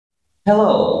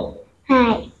Hello,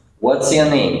 Hi, what's your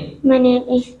name? my name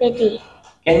is Betty.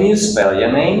 Can you spell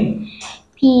your name?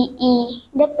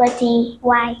 Petty.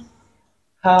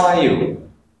 How are you?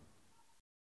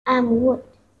 I'm good.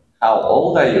 How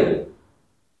old are you?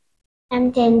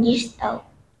 I'm 10 years old.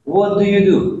 What do you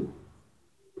do?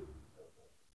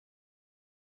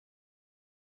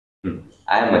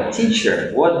 I'm a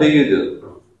teacher. What do you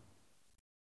do?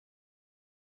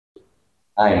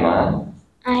 I'm a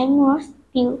I'm most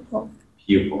beautiful.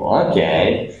 pupil.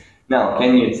 Okay. Now,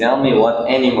 can you tell me what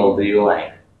animal do you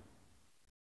like?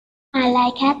 I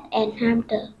like cat and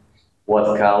hamster.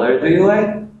 What color do you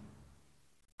like?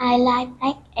 I like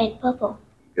black and purple.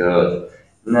 Good.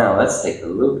 Now, let's take a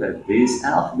look at this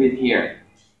alphabet here.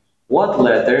 What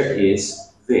letter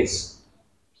is this?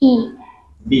 P,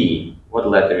 B. What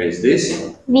letter is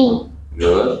this? V,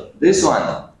 Good. This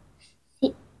one?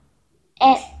 C,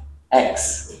 F,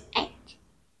 X. H,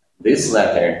 This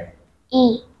letter?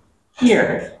 E,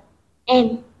 Here.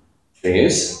 M,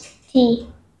 This? T,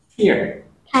 Here.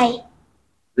 K,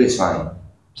 This one?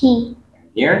 P,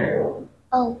 Here?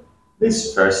 O,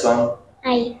 This first one?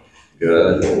 I.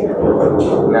 Good.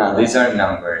 Now, these are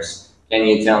numbers. Can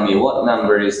you tell me what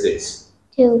number is this?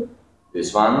 2,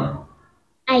 This one?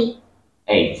 8,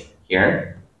 8.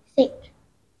 Here? 6,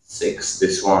 6.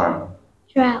 This one?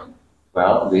 12,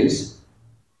 12. This?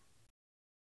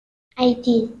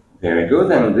 18, Very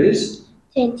good. And this?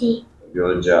 20.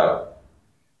 Good job.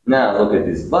 Now, look at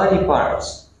these body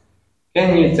parts.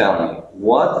 Can you tell me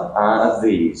what are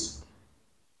these?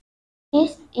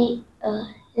 This is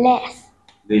a leg.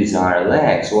 These are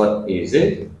legs. What is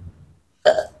it?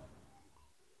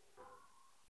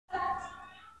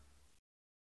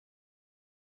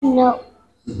 No,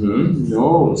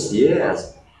 Nose,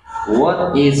 yes.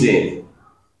 What is it?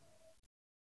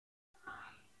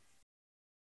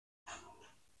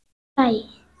 face,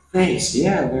 Face,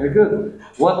 yeah, very good.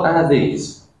 What are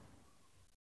these?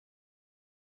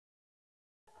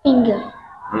 finger,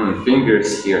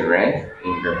 Fingers here, right?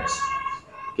 Fingers.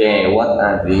 Okay, what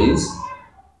are these?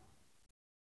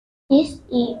 this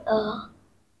is a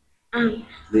arm,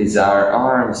 These are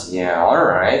arms, yeah,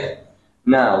 alright.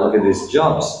 Now look at these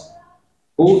jobs.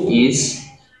 Who is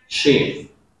she?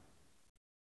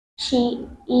 she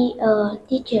is a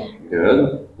teacher,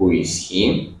 Good. Who is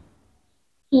he?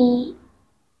 he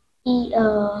is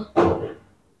a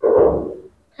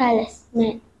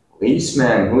policeman,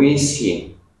 Policeman. Who is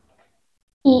he?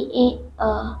 he is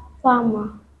a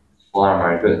farmer,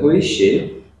 Farmer. Good. Who is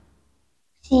she?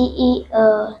 she is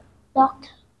a doctor,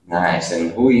 Nice.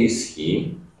 And who is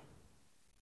he?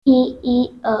 he is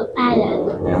a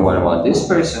pilot, And what about this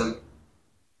person?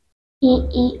 he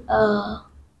is a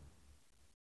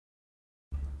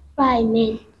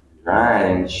fireman, Right,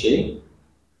 and she?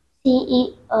 she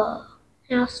is a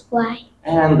housewife,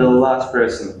 And the last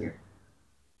person here.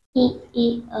 he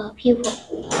is a pupil.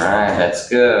 Right, that's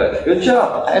good. Good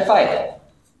job. High five.